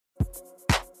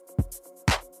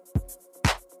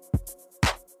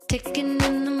Ticking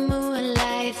in the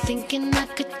moonlight, thinking I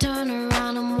could turn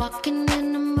around. I'm walking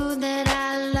in the mood that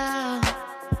I love,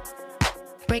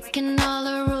 breaking all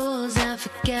the rules and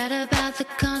forget about the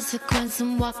consequence.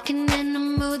 I'm walking in the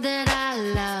mood that I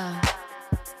love,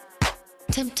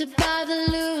 tempted by the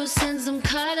loose ends. I'm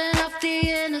cutting off the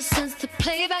innocence. The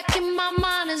playback in my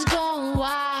mind is going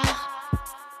wild,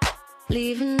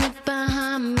 leaving it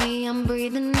behind me. I'm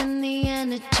breathing in the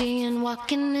energy and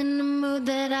walking in the mood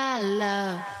that I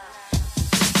love.